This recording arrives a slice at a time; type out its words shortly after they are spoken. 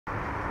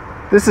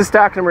This is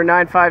stock number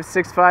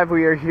 9565.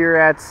 We are here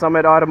at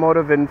Summit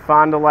Automotive in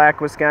Fond du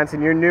Lac,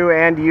 Wisconsin, your new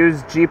and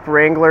used Jeep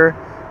Wrangler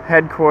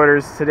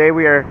headquarters. Today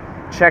we are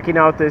checking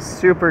out this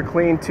super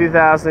clean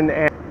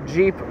 2000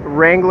 Jeep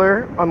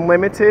Wrangler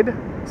Unlimited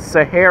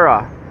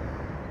Sahara.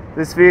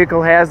 This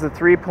vehicle has the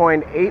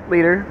 3.8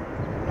 liter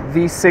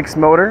V6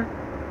 motor.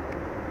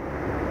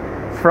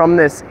 From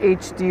this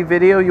HD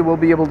video, you will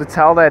be able to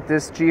tell that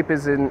this Jeep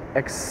is in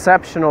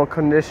exceptional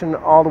condition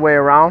all the way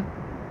around.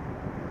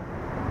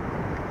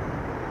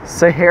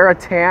 Sahara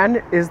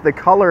Tan is the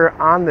color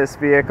on this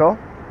vehicle.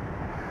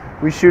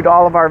 We shoot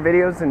all of our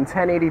videos in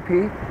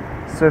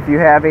 1080p, so if you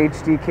have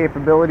HD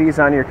capabilities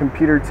on your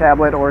computer,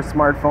 tablet, or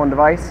smartphone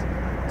device,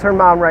 turn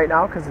them on right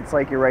now because it's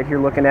like you're right here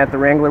looking at the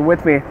Wrangler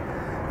with me.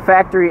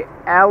 Factory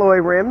alloy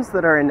rims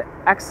that are in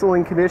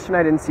excellent condition.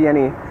 I didn't see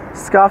any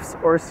scuffs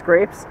or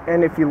scrapes,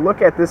 and if you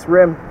look at this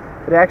rim,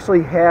 it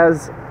actually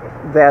has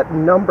that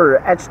number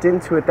etched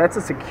into it. That's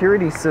a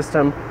security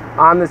system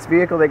on this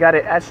vehicle. They got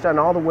it etched on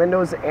all the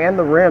windows and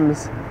the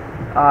rims,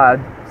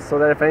 so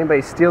that if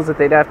anybody steals it,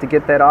 they'd have to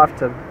get that off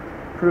to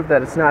prove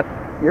that it's not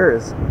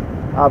yours.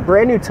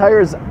 Brand new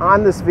tires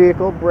on this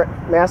vehicle,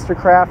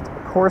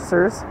 Mastercraft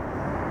Coursers.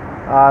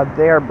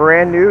 They are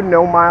brand new,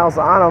 no miles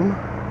on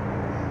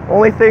them.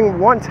 Only thing,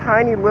 one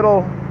tiny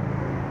little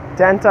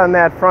dent on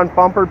that front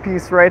bumper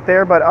piece right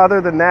there, but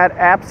other than that,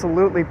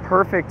 absolutely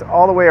perfect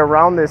all the way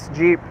around this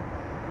Jeep.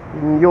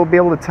 You'll be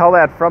able to tell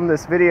that from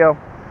this video.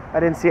 I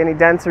didn't see any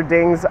dents or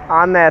dings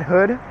on that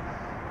hood.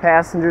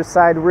 Passenger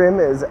side rim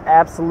is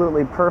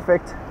absolutely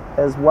perfect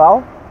as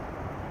well.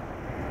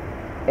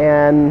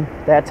 And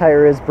that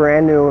tire is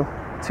brand new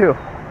too.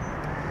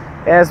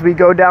 As we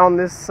go down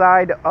this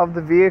side of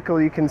the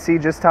vehicle, you can see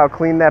just how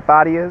clean that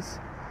body is,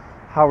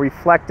 how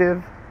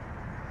reflective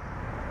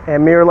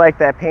and mirror-like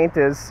that paint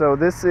is. So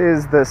this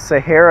is the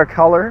Sahara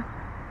color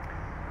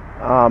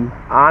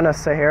on a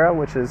Sahara,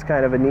 which is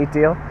kind of a neat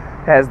deal.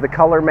 Has the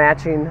color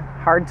matching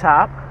hard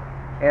top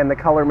and the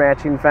color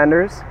matching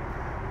fenders.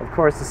 Of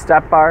course, the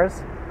step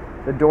bars.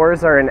 The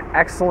doors are in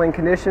excellent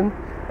condition.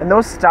 And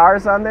those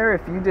stars on there,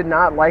 if you did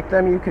not like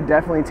them, you could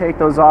definitely take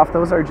those off.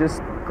 Those are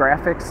just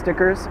graphic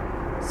stickers.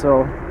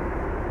 So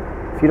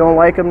if you don't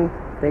like them,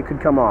 they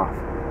could come off.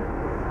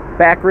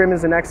 Back rim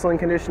is in excellent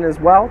condition as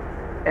well.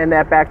 And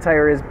that back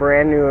tire is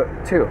brand new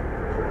too.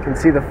 You can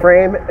see the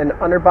frame and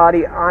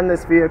underbody on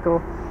this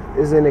vehicle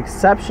is in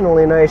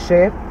exceptionally nice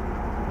shape.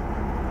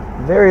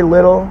 Very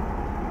little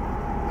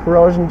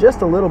corrosion,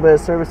 just a little bit of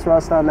service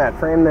rust on that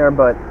frame there,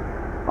 but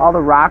all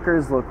the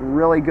rockers look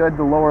really good.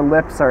 The lower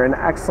lips are in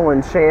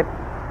excellent shape.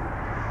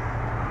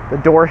 The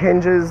door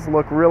hinges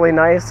look really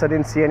nice. I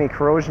didn't see any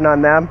corrosion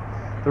on them.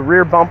 The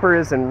rear bumper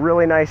is in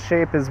really nice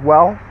shape as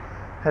well.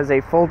 Has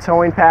a full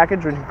towing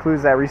package, which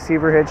includes that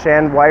receiver hitch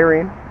and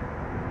wiring.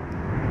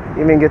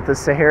 Even get the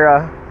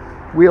Sahara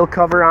wheel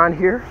cover on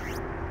here.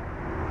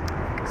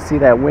 See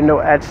that window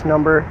etch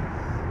number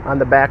on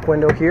the back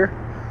window here.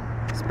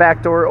 This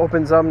back door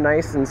opens up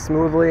nice and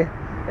smoothly,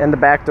 and the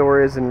back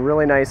door is in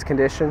really nice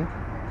condition.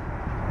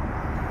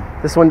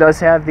 This one does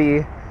have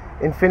the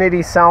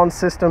Infinity sound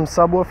system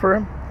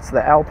subwoofer. It's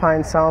the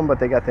Alpine sound, but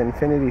they got the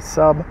Infinity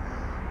sub,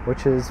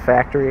 which is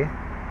factory.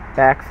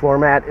 Back floor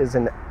mat is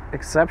in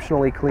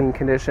exceptionally clean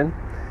condition,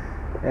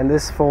 and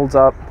this folds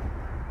up.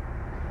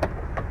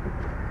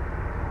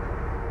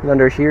 And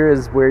under here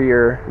is where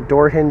your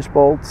door hinge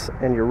bolts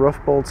and your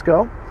roof bolts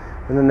go,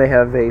 and then they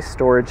have a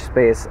storage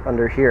space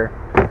under here.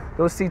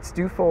 Those seats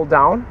do fold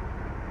down.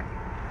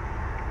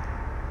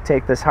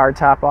 Take this hard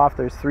top off.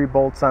 There's 3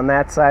 bolts on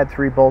that side,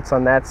 3 bolts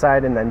on that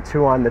side, and then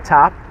 2 on the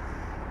top.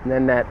 And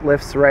then that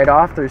lifts right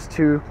off. There's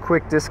 2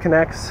 quick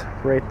disconnects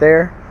right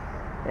there,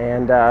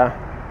 and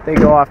they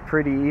go off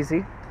pretty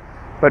easy.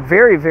 But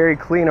very, very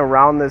clean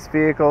around this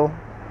vehicle.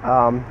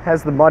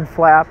 Has the mud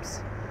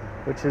flaps,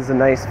 which is a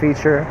nice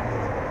feature.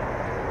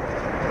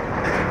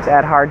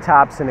 That hard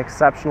top's in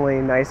exceptionally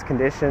nice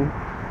condition.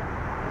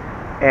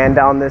 And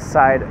down this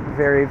side,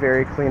 very,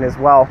 very clean as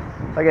well.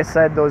 Like I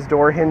said, those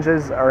door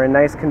hinges are in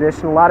nice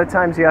condition. A lot of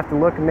times you have to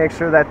look and make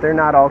sure that they're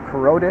not all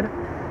corroded.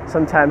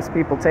 Sometimes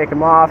people take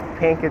them off,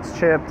 paint gets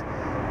chipped,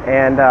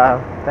 and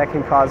that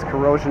can cause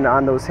corrosion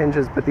on those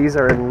hinges, but these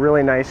are in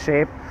really nice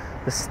shape.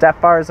 The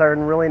step bars are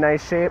in really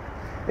nice shape.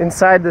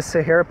 Inside, the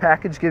Sahara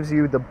package gives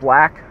you the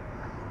black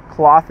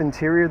cloth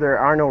interior. There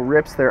are no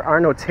rips, there are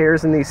no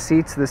tears in these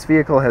seats. This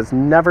vehicle has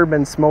never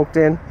been smoked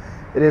in.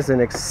 It is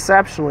in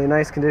exceptionally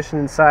nice condition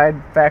inside.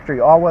 Factory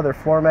all-weather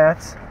floor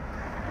mats.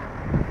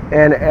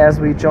 And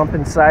as we jump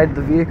inside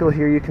the vehicle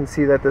here, you can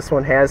see that this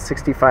one has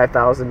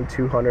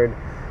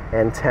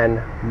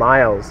 65,210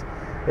 miles.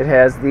 It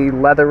has the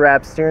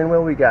leather-wrapped steering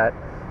wheel. We got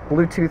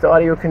Bluetooth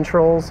audio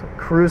controls,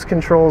 cruise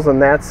controls on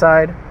that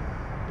side,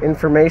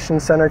 information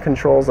center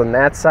controls on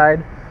that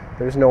side.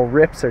 There's no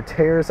rips or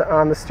tears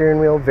on the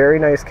steering wheel. Very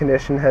nice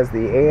condition. Has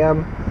the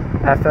AM,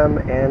 FM,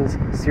 and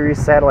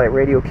Sirius satellite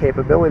radio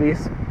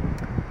capabilities.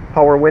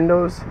 Power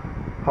windows,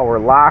 power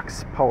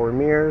locks, power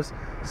mirrors,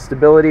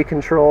 stability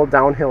control,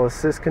 downhill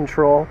assist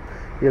control.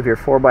 You have your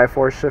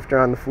 4x4 shifter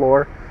on the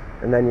floor,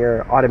 and then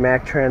your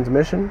automatic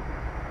transmission.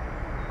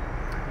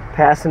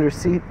 Passenger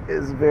seat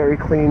is very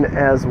clean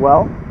as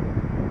well.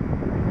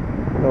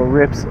 No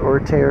rips or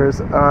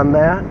tears on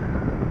that.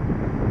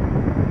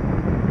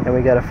 And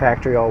we got a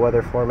factory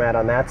all-weather floor mat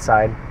on that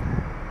side.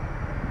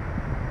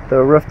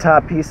 The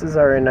rooftop pieces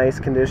are in nice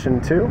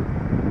condition too.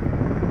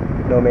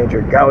 No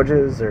major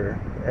gouges or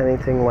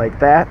anything like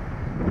that.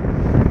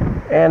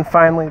 And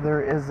finally,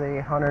 there is a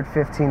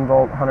 115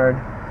 volt,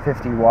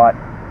 150 watt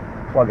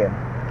plug-in.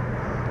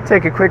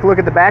 Take a quick look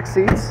at the back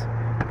seats.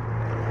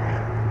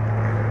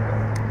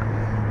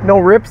 No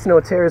rips, no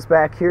tears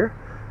back here.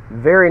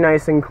 Very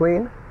nice and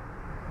clean.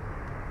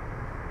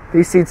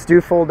 These seats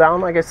do fold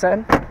down, like I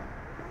said,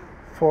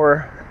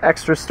 for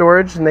extra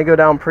storage, and they go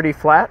down pretty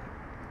flat.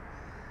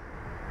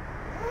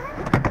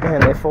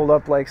 And they fold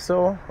up like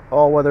so.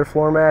 All-weather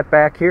floor mat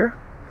back here.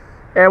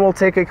 And we'll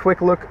take a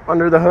quick look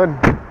under the hood.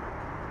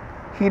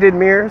 Heated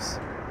mirrors.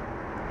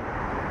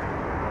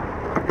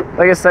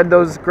 Like I said,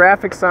 those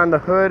graphics on the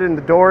hood and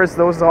the doors,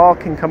 those all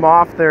can come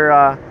off.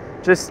 They're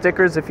just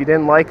stickers if you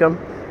didn't like them.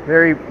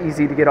 Very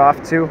easy to get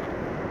off too.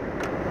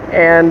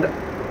 And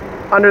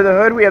under the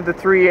hood we have the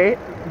 3.8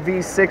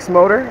 V6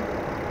 motor.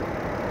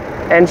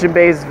 Engine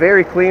bay is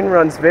very clean,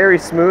 runs very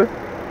smooth.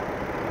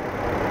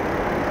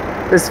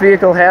 This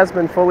vehicle has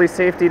been fully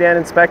safetied and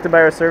inspected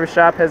by our service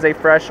shop, has a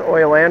fresh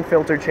oil and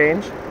filter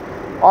change.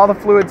 All the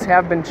fluids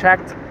have been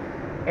checked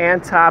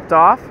and topped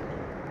off.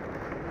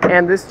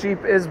 And this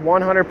Jeep is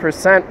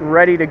 100%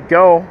 ready to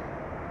go.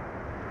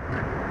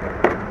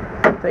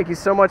 Thank you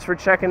so much for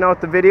checking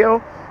out the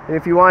video. And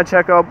if you want to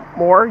check out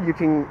more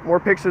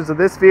pictures of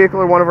this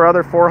vehicle or one of our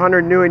other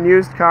 400 new and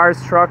used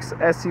cars, trucks,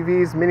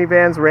 SUVs,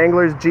 minivans,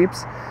 Wranglers,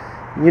 Jeeps,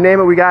 you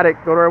name it, we got it.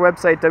 Go to our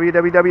website,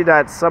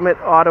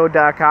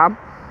 www.summitauto.com.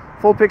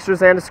 Full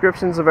pictures and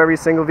descriptions of every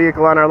single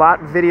vehicle on our lot,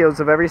 videos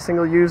of every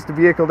single used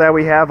vehicle that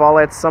we have, all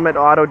at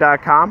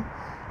summitauto.com.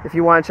 If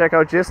you want to check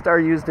out just our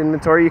used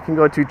inventory, you can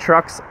go to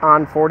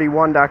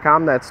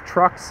truckson41.com. That's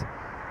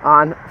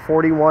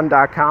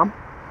truckson41.com.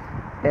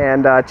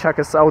 And check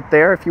us out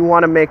there. If you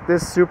want to make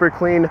this super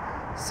clean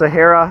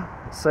Sahara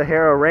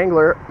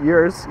Wrangler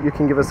yours, you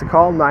can give us a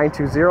call,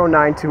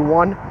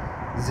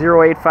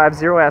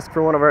 920-921-0850. Ask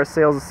for one of our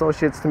sales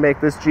associates to make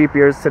this Jeep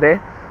yours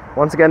today.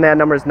 Once again, that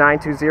number is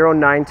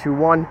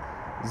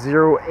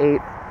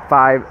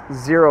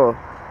 920-921-0850.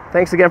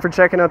 Thanks again for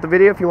checking out the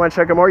video. If you want to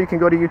check out more, you can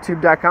go to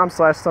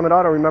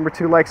youtube.com/summitauto. Remember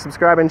to like,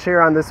 subscribe, and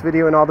share on this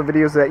video and all the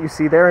videos that you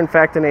see there. In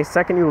fact, in a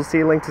second, you will see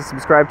a link to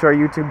subscribe to our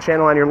YouTube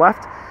channel on your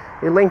left,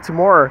 a link to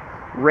more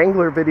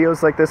Wrangler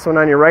videos like this one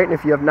on your right, and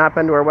if you have not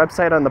been to our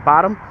website, on the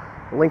bottom,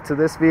 a link to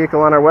this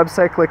vehicle on our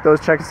website. Click those,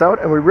 check us out,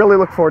 and we really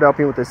look forward to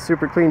helping you with this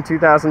super clean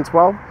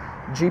 2012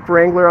 Jeep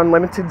Wrangler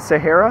Unlimited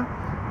Sahara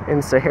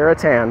in Sahara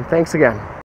Tan. Thanks again.